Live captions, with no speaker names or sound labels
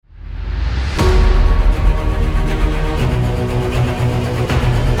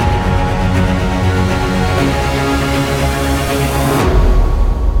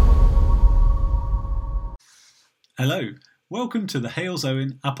Welcome to the Hales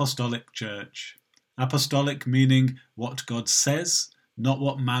Owen Apostolic Church. Apostolic meaning what God says, not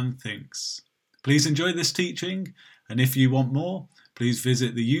what man thinks. Please enjoy this teaching, and if you want more, please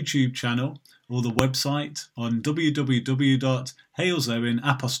visit the YouTube channel or the website on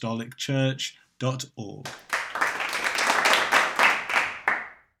www.halesowenapostolicchurch.org.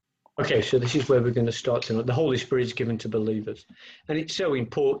 Okay, so this is where we're going to start tonight. The Holy Spirit is given to believers, and it's so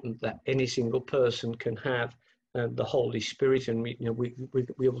important that any single person can have the Holy Spirit, and we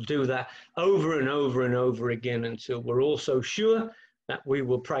will do that over and over and over again until we're all so sure that we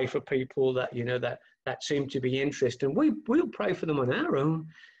will pray for people that that seem to be interested, and we'll pray for them on our own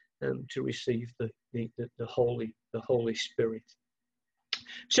to receive the Holy Spirit.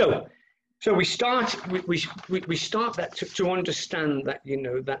 So we start that to understand that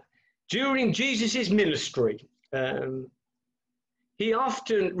that during Jesus's ministry, he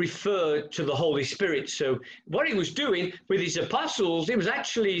often referred to the Holy Spirit. So what he was doing with his apostles, it was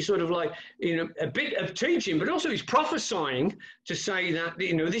actually sort of like, a bit of teaching, but also he's prophesying to say that,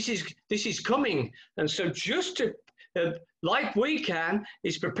 this is coming. And so just to, like we can,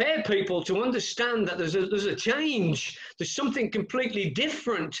 is prepare people to understand that there's a change. There's something completely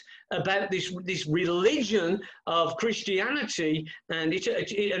different about this religion of Christianity. And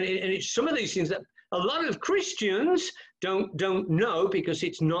it's some of these things that a lot of Christians don't know because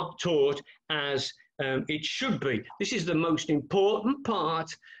it's not taught as it should be. This is the most important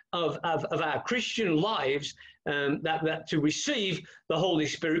part of our Christian lives, that to receive the Holy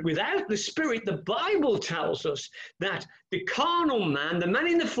Spirit. Without the Spirit, the Bible tells us that the carnal man, the man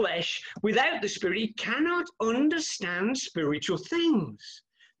in the flesh, without the Spirit, he cannot understand spiritual things.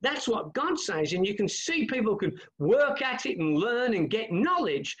 That's what God says, and you can see people can work at it and learn and get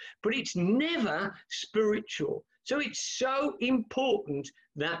knowledge, but it's never spiritual. So it's so important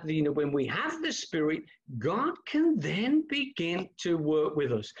that when we have the Spirit, God can then begin to work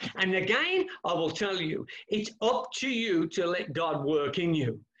with us. And again, I will tell you, it's up to you to let God work in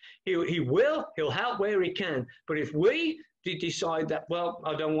you. He'll help where he can. But if we decide that, well,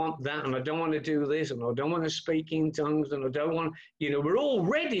 I don't want that, and I don't want to do this, and I don't want to speak in tongues, and I don't want, we're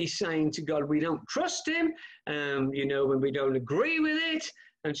already saying to God, we don't trust him, and we don't agree with it.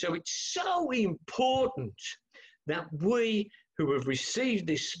 And so it's so important that we who have received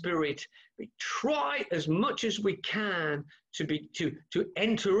this Spirit, we try as much as we can to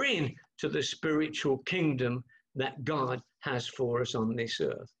enter in to the spiritual kingdom that God has for us on this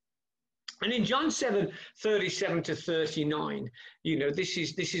earth. And in John 7:37-39,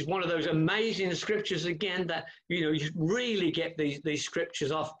 this is one of those amazing scriptures again that, you really get these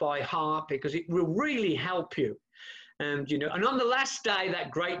scriptures off by heart, because it will really help you. And, and on the last day, that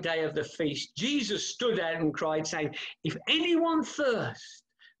great day of the feast, Jesus stood out and cried, saying, if anyone thirsts,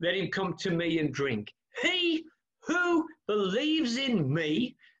 let him come to me and drink. He who believes in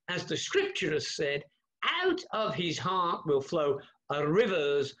me, as the scripture has said, out of his heart will flow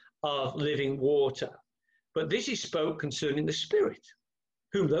rivers of living water. But this is spoke concerning the Spirit,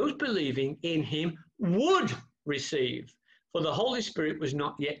 whom those believing in him would receive. For the Holy Spirit was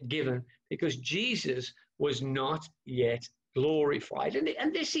not yet given, because Jesus was not yet glorified.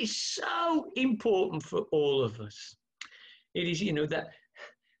 And this is so important for all of us. It is, that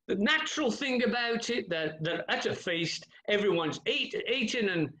the natural thing about it, that at a feast, everyone's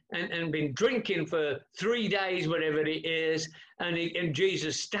eaten and been drinking for 3 days, whatever it is, and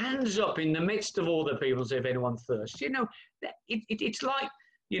Jesus stands up in the midst of all the people, so if anyone thirsts, it's like,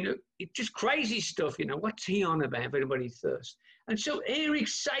 it's just crazy stuff, what's he on about if anybody thirsts? And so Eric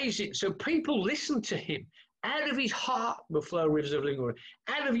says it, so people listen to him. Out of his heart will flow rivers of living water.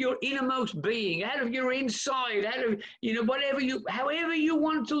 Out of your innermost being, out of your inside, out of, however you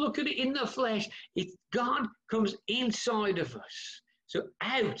want to look at it in the flesh, God comes inside of us. So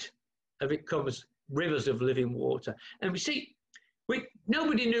out of it comes rivers of living water. And we see,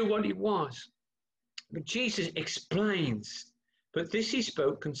 nobody knew what it was. But Jesus explains, but this he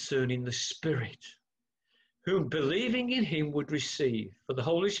spoke concerning the Spirit, whom believing in him would receive. For the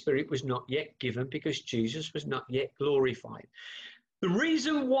Holy Spirit was not yet given, because Jesus was not yet glorified. The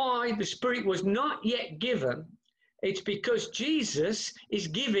reason why the Spirit was not yet given, it's because Jesus is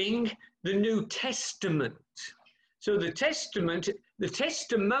giving the New Testament. So the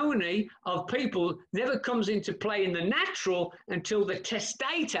testimony of people never comes into play in the natural until the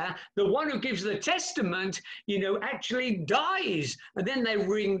testator, the one who gives the testament, actually dies. And then they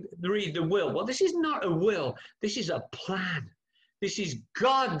read the will. Well, this is not a will. This is a plan. This is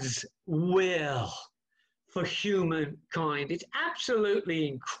God's will for humankind. It's absolutely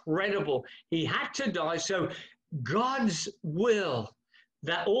incredible. He had to die. So God's will,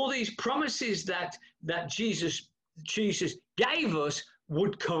 that all these promises that Jesus Jesus gave us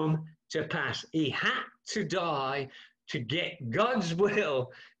would come to pass. He had to die to get God's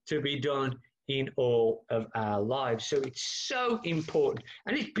will to be done in all of our lives. So it's so important,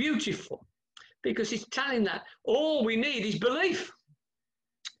 and it's beautiful because it's telling that all we need is belief.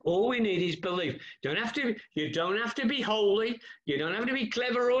 All we need is belief. You don't have to be holy. You don't have to be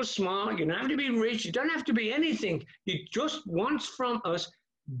clever or smart. You don't have to be rich. You don't have to be anything. He just wants from us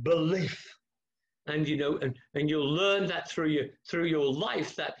belief. And and you'll learn that through your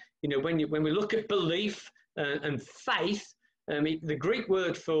life, that when we look at belief and faith, the Greek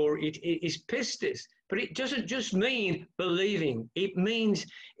word for it is pistis, but it doesn't just mean believing. It means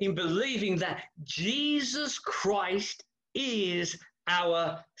in believing that Jesus Christ is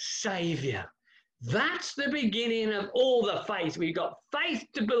our Savior. That's the beginning of all the faith. We've got faith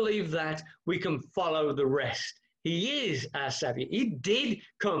to believe that we can follow the rest. He is our Savior. He did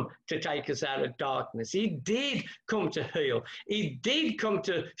come to take us out of darkness. He did come to heal. He did come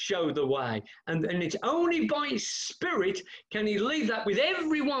to show the way. And it's only by His Spirit can He leave that with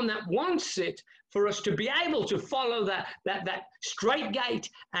everyone that wants it, for us to be able to follow that straight gate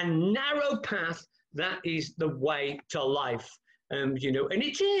and narrow path that is the way to life. And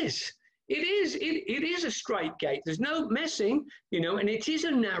it is. It is a straight gate. There's no messing, and it is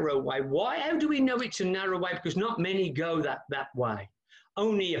a narrow way. Why? How do we know it's a narrow way? Because not many go that way.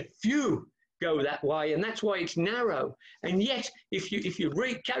 Only a few go that way, and that's why it's narrow. And yet, if you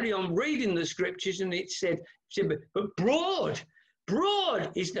carry on reading the scriptures, and it said, but broad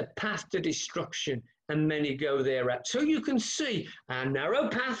is the path to destruction, and many go thereat. So you can see our narrow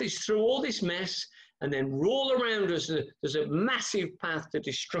path is through all this mess. And then all around us, there's a massive path to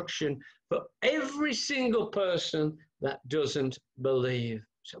destruction for every single person that doesn't believe.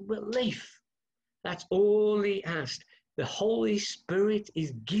 So belief, that's all He asked. The Holy Spirit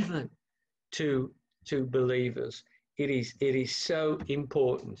is given to believers. It is so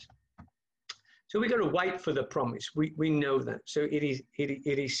important. So we've got to wait for the promise. We know that. So it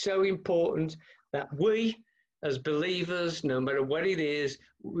is so important that we, as believers, no matter what it is,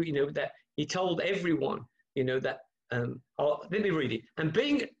 that He told everyone, that, let me read it. And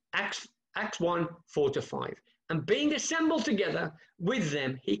being, Acts 1, 4-5, and being assembled together with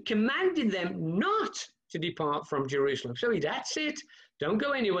them, He commanded them not to depart from Jerusalem. So that's it. Don't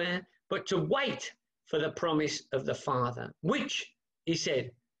go anywhere, but to wait for the promise of the Father, which, He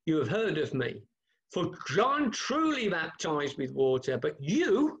said, you have heard of me. For John truly baptized with water, but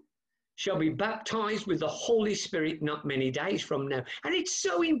you shall be baptized with the Holy Spirit not many days from now. And it's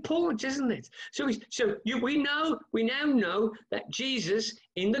so important, isn't it? We now know that Jesus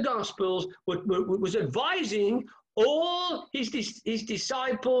in the Gospels was advising all his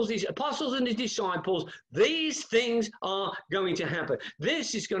disciples, his apostles and his disciples, these things are going to happen.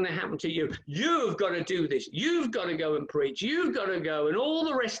 This is going to happen to you. You've got to do this. You've got to go and preach. You've got to go, and all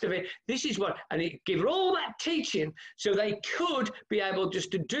the rest of it. This is what, and it gave all that teaching so they could be able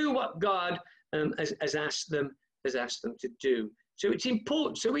just to do what God has asked them to do. So it's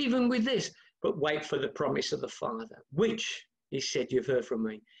important. So even with this, but wait for the promise of the Father, which He said, you've heard from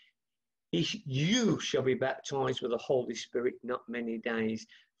me. You shall be baptized with the Holy Spirit not many days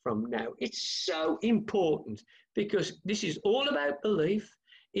from now. It's so important because this is all about belief.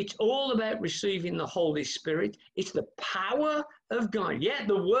 It's all about receiving the Holy Spirit. It's the power of God. Yeah,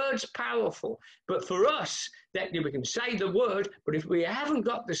 the word's powerful, but for us, that we can say the word, but if we haven't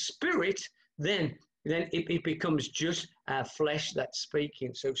got the Spirit, then it becomes just our flesh that's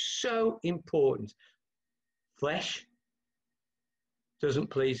speaking. So important. Flesh doesn't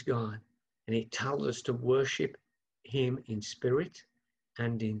please God. And He tells us to worship Him in spirit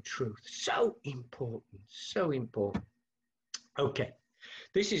and in truth. So important, so important. Okay,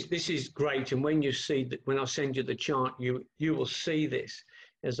 this is great. And when you see that, when I send you the chart, you will see this.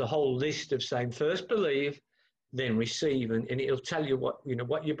 There's a whole list of saying, first believe, then receive, and it'll tell you what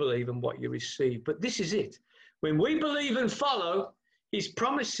you believe and what you receive. But this is it. When we believe and follow, His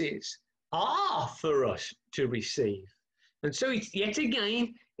promises are for us to receive. And so it's, yet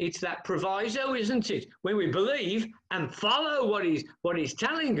again, it's that proviso, isn't it? When we believe and follow what he's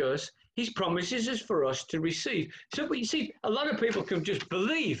telling us, His promises is for us to receive. So but you see, a lot of people can just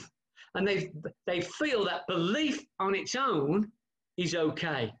believe, and they feel that belief on its own is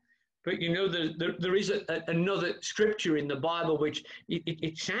okay. But there is another scripture in the Bible which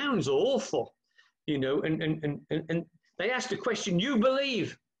it sounds awful, and they ask the question, you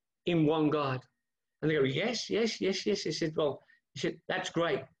believe in one God? And they go, yes. He said, that's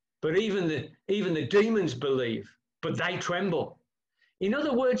great. But even the demons believe, but they tremble. In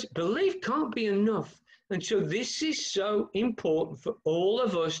other words, belief can't be enough. And so this is so important for all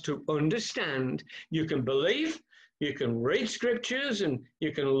of us to understand. You can believe, You can read scriptures and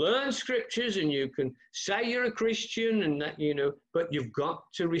you can learn scriptures and you can say you're a Christian and that, but you've got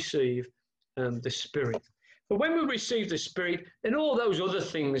to receive the Spirit. But when we receive the Spirit, then all those other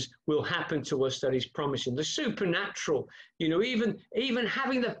things will happen to us that He's promising. The supernatural, even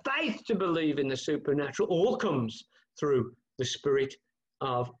having the faith to believe in the supernatural, all comes through the Spirit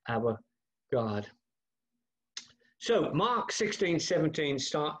of our God. So Mark 16:17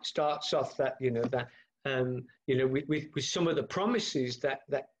 starts off that, with some of the promises that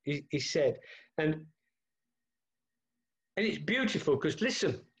he said. And it's beautiful because,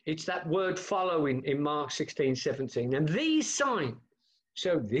 listen, it's that word following in Mark 16:17. And these signs,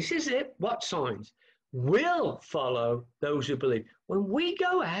 so this is it, what signs? Will follow those who believe. When we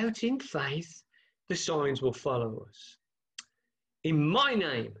go out in faith, the signs will follow us. In my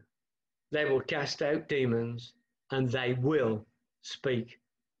name, they will cast out demons and they will speak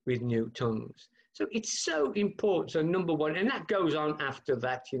with new tongues. So it's so important. So number one, and that goes on after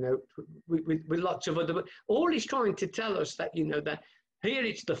that, with lots of other, but all he's trying to tell us that, that here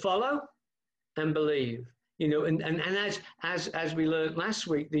it's the follow and believe, and as we learned last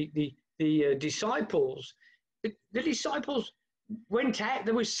week, the disciples went out,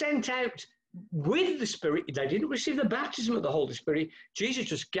 they were sent out with the Spirit. They didn't receive the baptism of the Holy Spirit. Jesus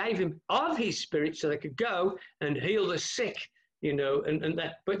just gave him of his Spirit so they could go and heal the sick,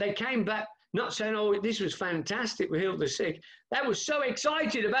 but they came back not saying, oh, this was fantastic, we healed the sick. They were so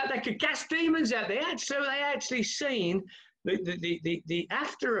excited about they could cast demons out. They actually seen the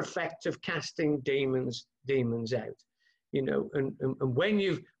after effect of casting demons out, and when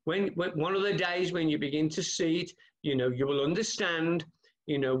one of the days when you begin to see it, you will understand,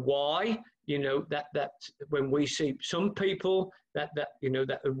 why, that when we see some people that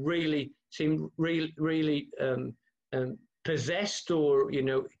really seem really possessed, or,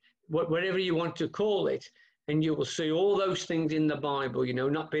 whatever you want to call it, and you will see all those things in the Bible,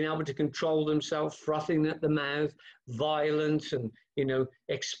 not being able to control themselves, frothing at the mouth, violence, and,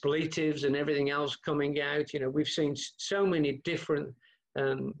 expletives and everything else coming out. We've seen so many different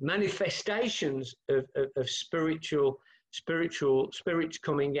manifestations of spirits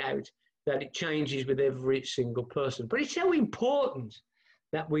coming out, that it changes with every single person. But it's so important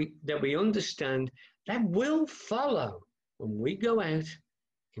that we understand that will follow when we go out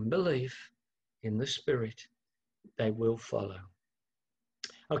in belief in the Spirit. They will follow.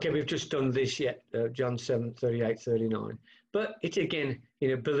 Okay, we've just done this yet, John 7:38-39. But it's again,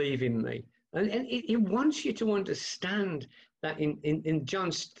 believe in me. And it wants you to understand that in John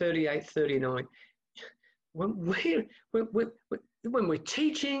 38:39, when we're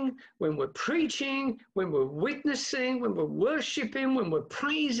teaching, when we're preaching, when we're witnessing, when we're worshiping, when we're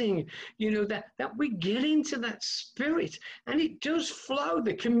praising, that we get into that Spirit, and it does flow.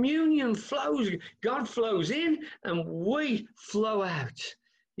 The communion flows. God flows in and we flow out.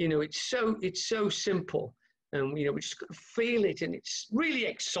 It's so simple. And, we just got to feel it. And it's really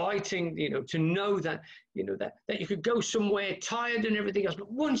exciting, to know that, that you could go somewhere tired and everything else. But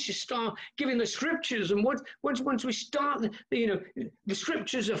once you start giving the scriptures, and once we start, the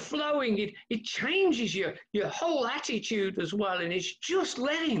scriptures are flowing, it changes your whole attitude as well. And it's just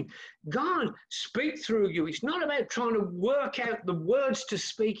letting God speak through you. It's not about trying to work out the words to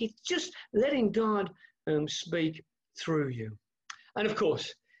speak. It's just letting God speak through you. And of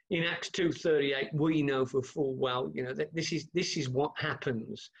course, in Acts 2:38, we know for full well, that this is what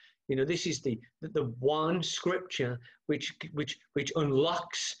happens. This is the one scripture which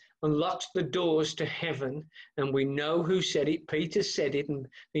unlocks the doors to heaven, and we know who said it. Peter said it, and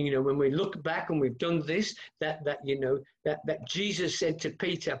when we look back and we've done this, that Jesus said to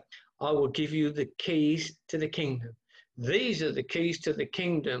Peter, "I will give you the keys to the kingdom." These are the keys to the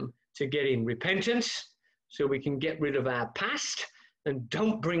kingdom to get in repentance, so we can get rid of our past and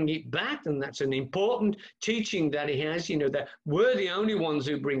don't bring it back. And that's an important teaching that he has, that we're the only ones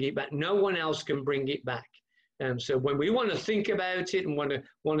who bring it back. No one else can bring it back. So when we want to think about it and want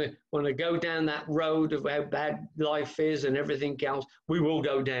to go down that road of how bad life is and everything else, we will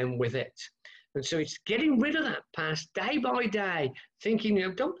go down with it. And so it's getting rid of that past day by day, thinking,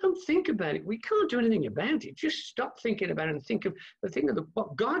 don't think about it. We can't do anything about it. Just stop thinking about it and think of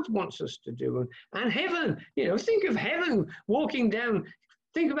what God wants us to do. And heaven, think of heaven walking down.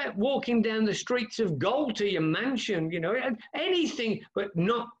 Think about walking down the streets of gold to your mansion, anything, but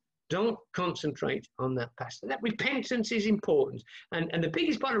don't concentrate on that past. That repentance is important. And the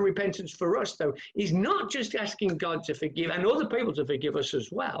biggest part of repentance for us, though, is not just asking God to forgive and other people to forgive us as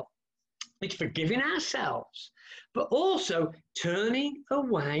well. It's forgiving ourselves, but also turning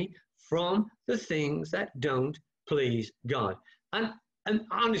away from the things that don't please God. And and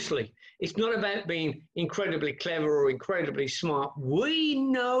honestly, it's not about being incredibly clever or incredibly smart. We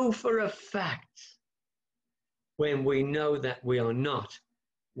know for a fact when we know that we are not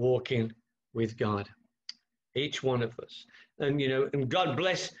walking with God, each one of us. And, and God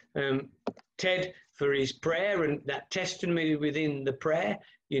bless Ted for his prayer and that testimony within the prayer.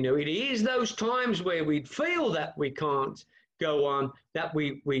 It is those times where we feel that we can't go on, that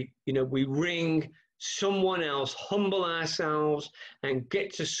we ring someone else, humble ourselves and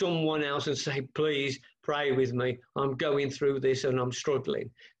get to someone else and say, please pray with me. I'm going through this and I'm struggling.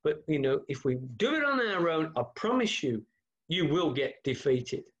 But, if we do it on our own, I promise you, you will get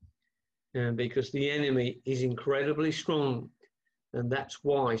defeated because the enemy is incredibly strong. And that's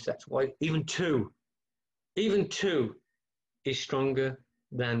why even two is stronger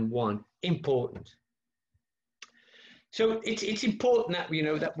than one. Important. So it's important that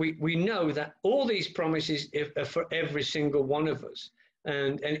that we know that all these promises are for every single one of us,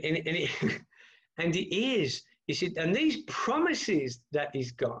 and it and it is. You see, and these promises that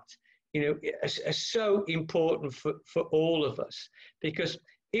he's got, are so important for all of us, because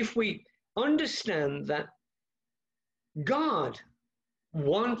if we understand that God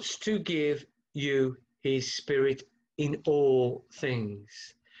wants to give you his Spirit in all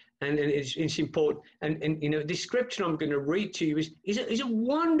things. And it's important. And this scripture I'm going to read to you is a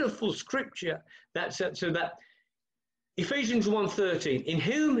wonderful scripture. So that Ephesians 1:13,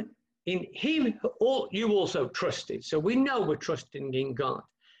 in him all you also trusted. So we know we're trusting in God.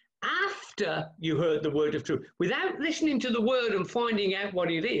 After you heard the word of truth, without listening to the word and finding out what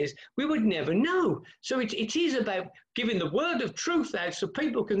it is, we would never know. So it is about giving the word of truth out so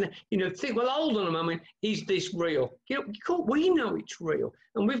people can, think, well, hold on a moment, is this real? We know it's real,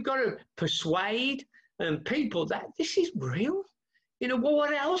 and we've got to persuade people that this is real. Well,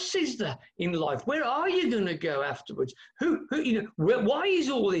 what else is there in life? Where are you going to go afterwards? Why is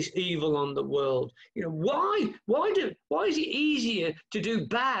all this evil on the world? Why is it easier to do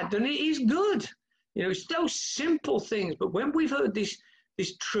bad than it is good? It's those simple things. But when we've heard this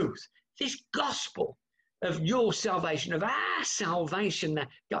truth, this gospel of your salvation, of our salvation, that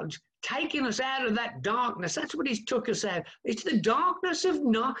God's taking us out of that darkness, that's what he's took us out. It's the darkness of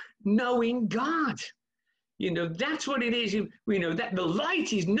not knowing God. That's what it is. We know that the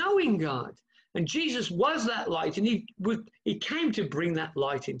light is knowing God. And Jesus was that light, and he came to bring that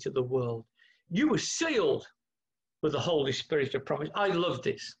light into the world. You were sealed with the Holy Spirit of promise. I love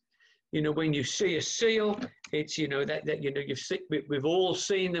this. When you see a seal, it's, we've all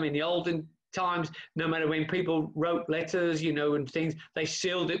seen them in the olden times. No matter when people wrote letters, and things, they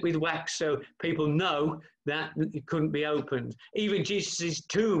sealed it with wax so people know that it couldn't be opened. Even Jesus'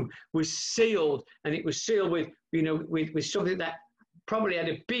 tomb was sealed, and it was sealed with something that probably had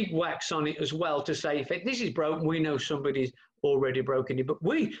a big wax on it as well, to say, if this is broken, we know somebody's already broken it. But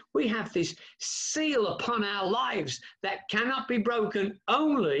we have this seal upon our lives that cannot be broken,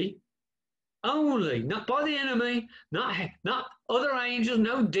 only not by the enemy, not other angels,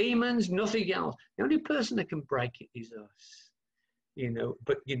 no demons, nothing else. The only person that can break it is us.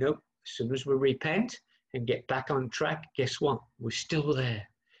 But as soon as we repent and get back on track, guess what? We're still there.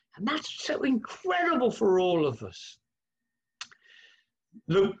 And that's so incredible for all of us.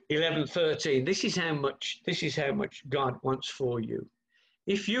 Luke 11:13. This is how much God wants for you.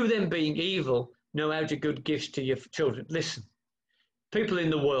 If you then, being evil, know how to give gifts to your children. Listen, people in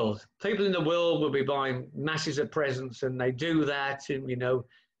the world will be buying masses of presents, and they do that. And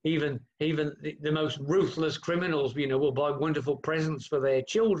even the most ruthless criminals, will buy wonderful presents for their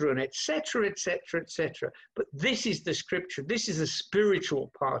children, etc., etc., etc. But this is the scripture. This is the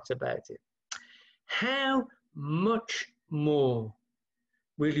spiritual part about it. How much more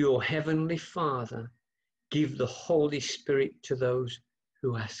will your heavenly Father give the Holy Spirit to those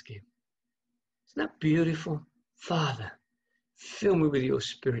who ask him? Isn't that beautiful? Father, fill me with your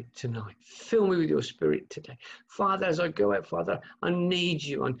Spirit tonight. Fill me with your Spirit today. Father, as I go out, Father, I need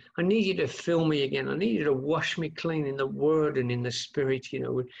you. I need you to fill me again. I need you to wash me clean in the Word and in the Spirit,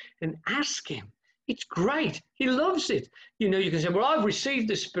 and ask him. It's great. He loves it. You can say, well, I've received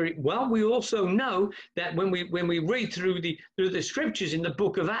the Spirit. Well, we also know that when we read through the scriptures in the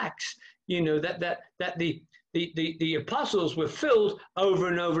book of Acts, that the apostles were filled over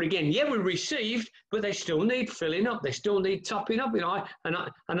and over again. Yeah, we received, but they still need filling up. They still need topping up. And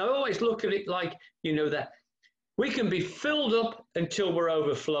I always look at it like, that we can be filled up until we're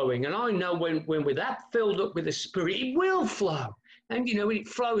overflowing. And I know when we're that filled up with the Spirit, it will flow. And, it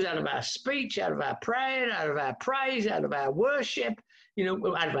flows out of our speech, out of our prayer, out of our praise, out of our worship,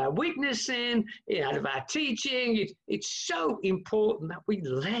 out of our witnessing, out of our teaching. It's so important that we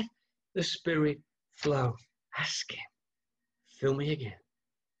let the Spirit flow. Ask him. fill me again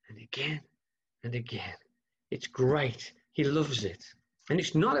and again and again. It's great. He loves it. And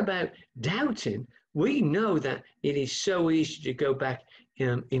it's not about doubting. We know that it is so easy to go back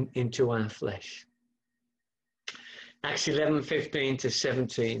into our flesh. Acts 11:15 to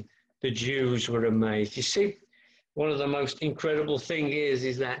 17, the Jews were amazed. You see, one of the most incredible things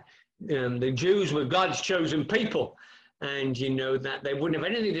is that the Jews were God's chosen people. And you know that they wouldn't have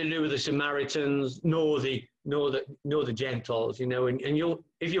anything to do with the Samaritans nor the Gentiles, you know, and you'll,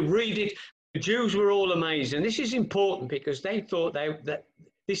 if you read it, the Jews were all amazed. And this is important because they thought that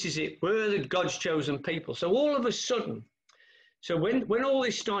this is it. We're the God's chosen people. So all of a sudden, so when all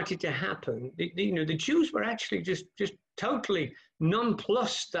this started to happen, the Jews were actually just totally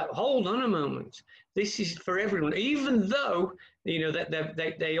nonplussed. That, hold on a moment, this is for everyone, even though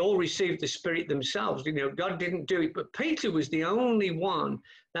that they all received the Spirit themselves. God didn't do it, but Peter was the only one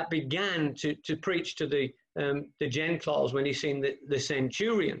that began to preach to the Gentiles when he seen the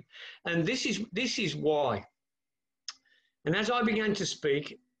centurion. And this is why. And as I began to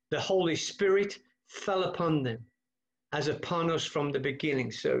speak, the Holy Spirit fell upon them as upon us from the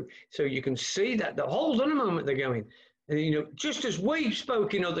beginning. So you can see that. Hold on a moment, they're going. And, just as we've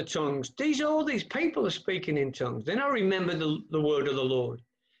spoken in other tongues, all these people are speaking in tongues. Then I remember the word of the Lord,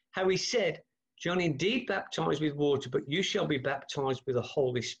 how he said, John indeed baptized with water, but you shall be baptized with the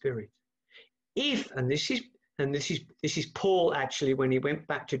Holy Spirit. This is Paul actually, when he went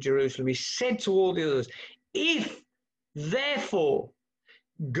back to Jerusalem, he said to all the others, if therefore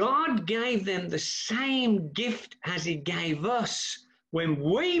God gave them the same gift as he gave us when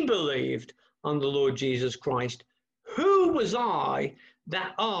we believed on the Lord Jesus Christ, who was I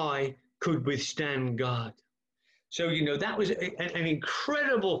that I could withstand God? So, that was an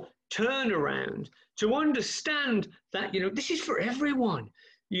incredible turnaround to understand that, this is for everyone,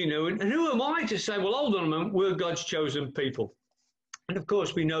 and who am I to say, well, hold on a moment, we're God's chosen people. And of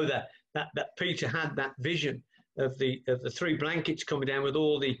course, we know that Peter had that vision of the 3 blankets coming down with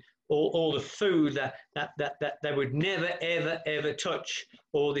all the food that they would never ever touch.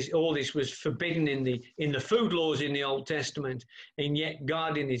 All this was forbidden in the food laws in the Old Testament, and yet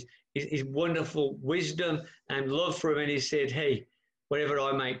God in his wonderful wisdom and love for him, and he said, hey, whatever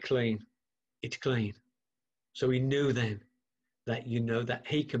I make clean, it's clean. So he knew then that that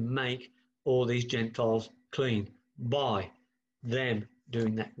he can make all these Gentiles clean by them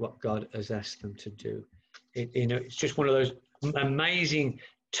doing that what God has asked them to do. It's just one of those amazing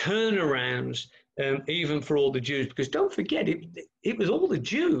turnarounds, even for all the Jews, because don't forget, it was all the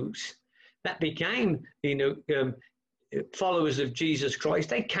Jews that became, followers of Jesus Christ.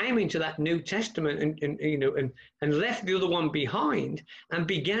 They came into that New Testament and left the other one behind and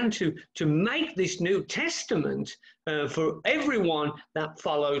began to make this New Testament for everyone that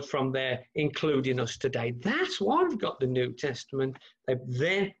followed from there, including us today. That's why we've got the New Testament.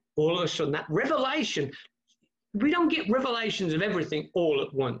 Then all of a sudden, that revelation, we don't get revelations of everything all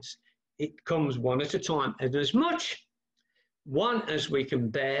at once. It comes one at a time, and as much one as we can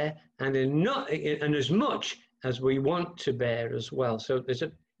bear, and as much as we want to bear as well. So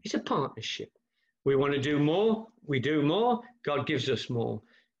it's a partnership. We want to do more, we do more. God gives us more.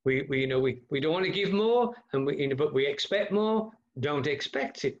 We don't want to give more, but we expect more. Don't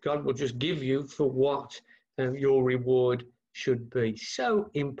expect it. God will just give you for what your reward should be. So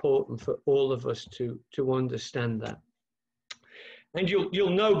important for all of us to understand that. And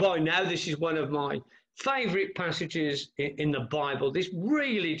you'll know by now, this is one of my favorite passages in the Bible. This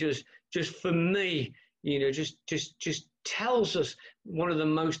really just for me, just tells us one of the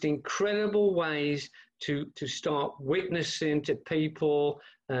most incredible ways to start witnessing to people,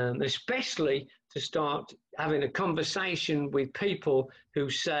 especially to start having a conversation with people who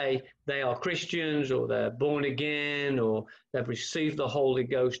say they are Christians or they're born again or they've received the Holy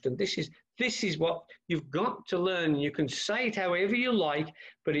Ghost. And this is what you've got to learn. You can say it however you like,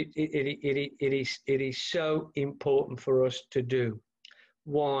 but it is so important for us to do.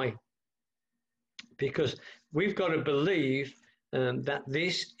 Why? Because we've got to believe that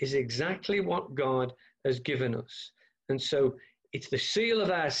this is exactly what God has given us. And so it's the seal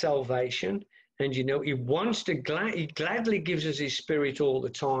of our salvation. And, he wants to, he gladly gives us his Spirit all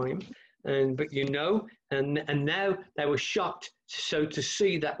the time. But, and now they were shocked. So to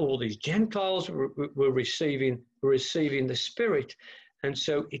see that all these Gentiles were receiving the Spirit. And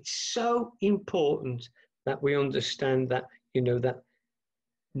so it's so important that we understand that, that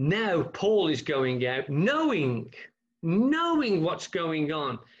now Paul is going out knowing what's going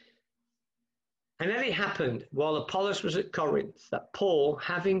on. And then it happened while Apollos was at Corinth that Paul,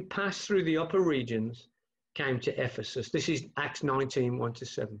 having passed through the upper regions, came to Ephesus. This is Acts 19,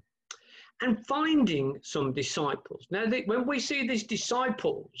 1-7. and finding some disciples. Now, when we see these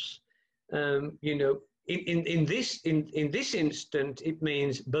disciples, you know, in this instant, it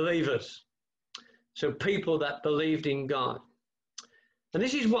means believers. So people that believed in God. And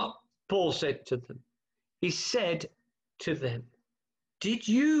this is what Paul said to them. He said to them, did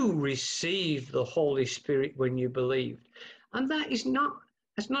you receive the Holy Spirit when you believed? And that's not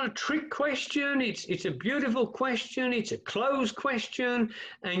a trick question. It's a beautiful question. It's a closed question.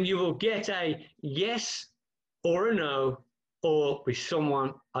 And you will get a yes or a no, or with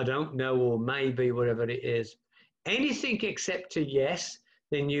someone, I don't know, or maybe, whatever it is. Anything except a yes,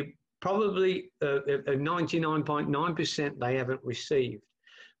 then you probably 99.9% they haven't received.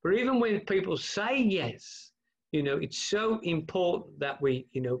 But even when people say yes, you know, it's so important that we,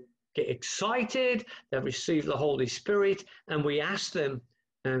 you know, get excited, they've received the Holy Spirit, and we ask them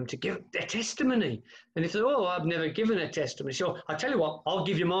to give their testimony. And if they're, oh, I've never given a testimony, so I'll tell you what, I'll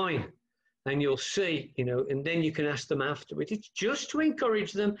give you mine. And you'll see, you know, and then you can ask them afterwards. It's just to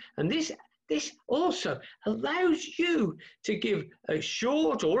encourage them. And this also allows you to give a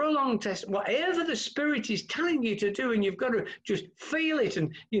short or a long test, whatever the Spirit is telling you to do, and you've got to just feel it.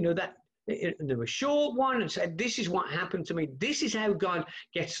 And, you know, that there a short one and said, this is what happened to me. This is how God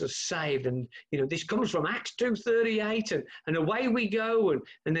gets us saved. And, you know, this comes from Acts 2:38 and away we go.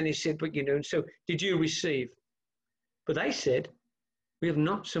 And then he said, but, you know, and so did you receive? But they said, we have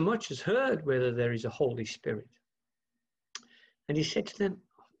not so much as heard whether there is a Holy Spirit. And he said to them,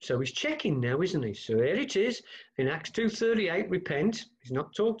 so he's checking now, isn't he? So here it is in Acts 2:38, repent. He's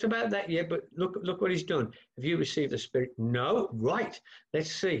not talked about that yet, but look what he's done. Have you received the Spirit? No. Right.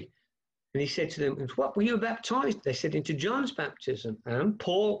 Let's see. And he said to them, what were you baptized? They said, into John's baptism. And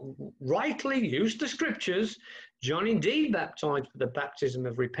Paul rightly used the scriptures. John indeed baptized with the baptism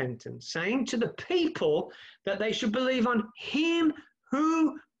of repentance, saying to the people that they should believe on him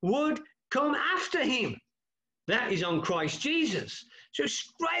who would come after him. That is on Christ Jesus. So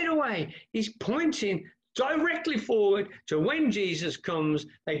straight away, he's pointing directly forward to when Jesus comes.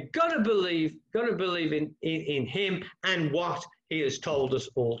 They've got to believe in him and what he has told us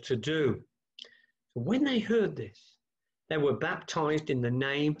all to do. So when they heard this, they were baptized in the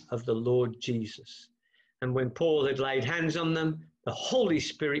name of the Lord Jesus. And when Paul had laid hands on them, the Holy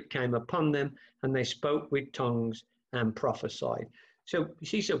Spirit came upon them, and they spoke with tongues and prophesied. So you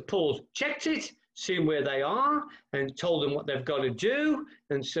see, so Paul checked it, seen where they are, and told them what they've got to do.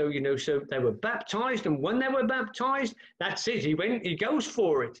 And so, you know, so they were baptized, and when they were baptized, that's it. He goes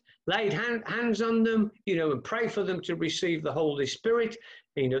for it, laid hands on them, you know, and pray for them to receive the Holy Spirit.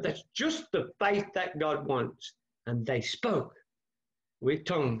 You know, that's just the faith that God wants. And they spoke with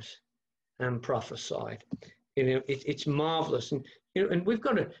tongues and prophesied. You know, it's marvelous. And, you know, and we've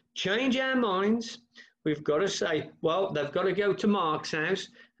got to change our minds. We've got to say, well, they've got to go to Mark's house,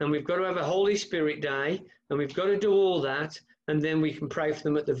 and we've got to have a Holy Spirit day, and we've got to do all that, and then we can pray for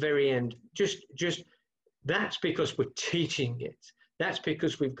them at the very end. Just that's because we're teaching it. That's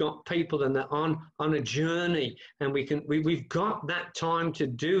because we've got people and they're on a journey, and we've got that time to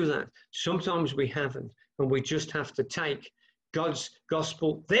do that. Sometimes we haven't, and we just have to take God's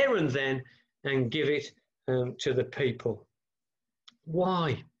gospel there and then and give it to the people.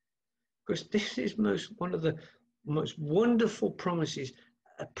 Why? Because this is one of the most wonderful promises,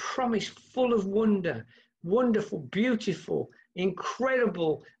 a promise full of wonder, wonderful, beautiful,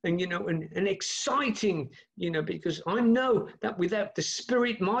 incredible, and, you know, and exciting, you know, because I know that without the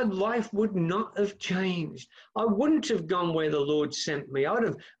Spirit, my life would not have changed. I wouldn't have gone where the Lord sent me. I'd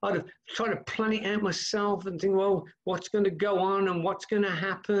have tried to plan it out myself and think, well, what's going to go on and what's going to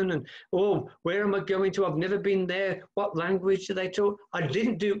happen, and, oh, where am I going to? I've never been there. What language do they talk? I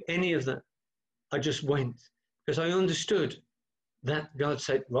didn't do any of that. I just went because I understood that God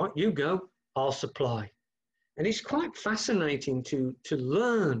said, right, you go, I'll supply. And it's quite fascinating to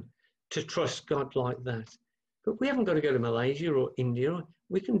learn to trust God like that. But we haven't got to go to Malaysia or India.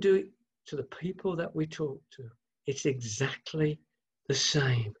 We can do it to the people that we talk to. It's exactly the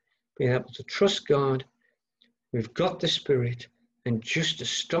same. Being able to trust God, we've got the Spirit, and just to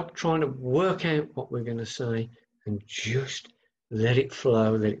stop trying to work out what we're going to say and just let it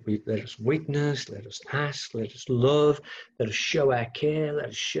flow, let us witness, let us ask, let us love, let us show our care, let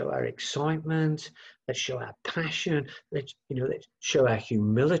us show our excitement, let's show our passion, let's show our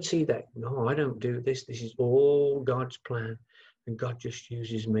humility that, no, I don't do this. This is all God's plan. And God just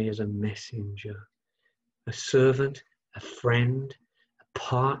uses me as a messenger, a servant, a friend, a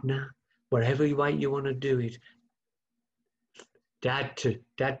partner, whatever way you want to do it. Dad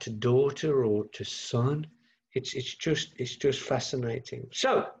to daughter or to son. It's just fascinating.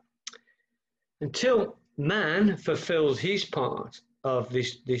 So until man fulfills his part, of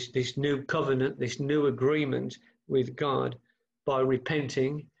this new covenant, this new agreement with God by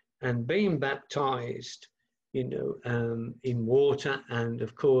repenting and being baptized, in water, and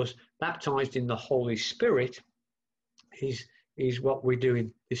of course baptized in the Holy Spirit is what we're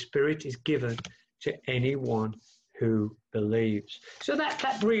doing. The Spirit is given to anyone who believes. So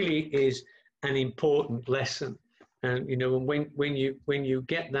that really is an important lesson. And when you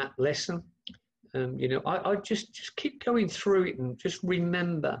get that lesson, I just keep going through it and just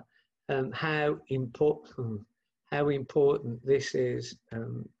remember how important this is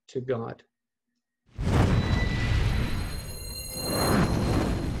to God.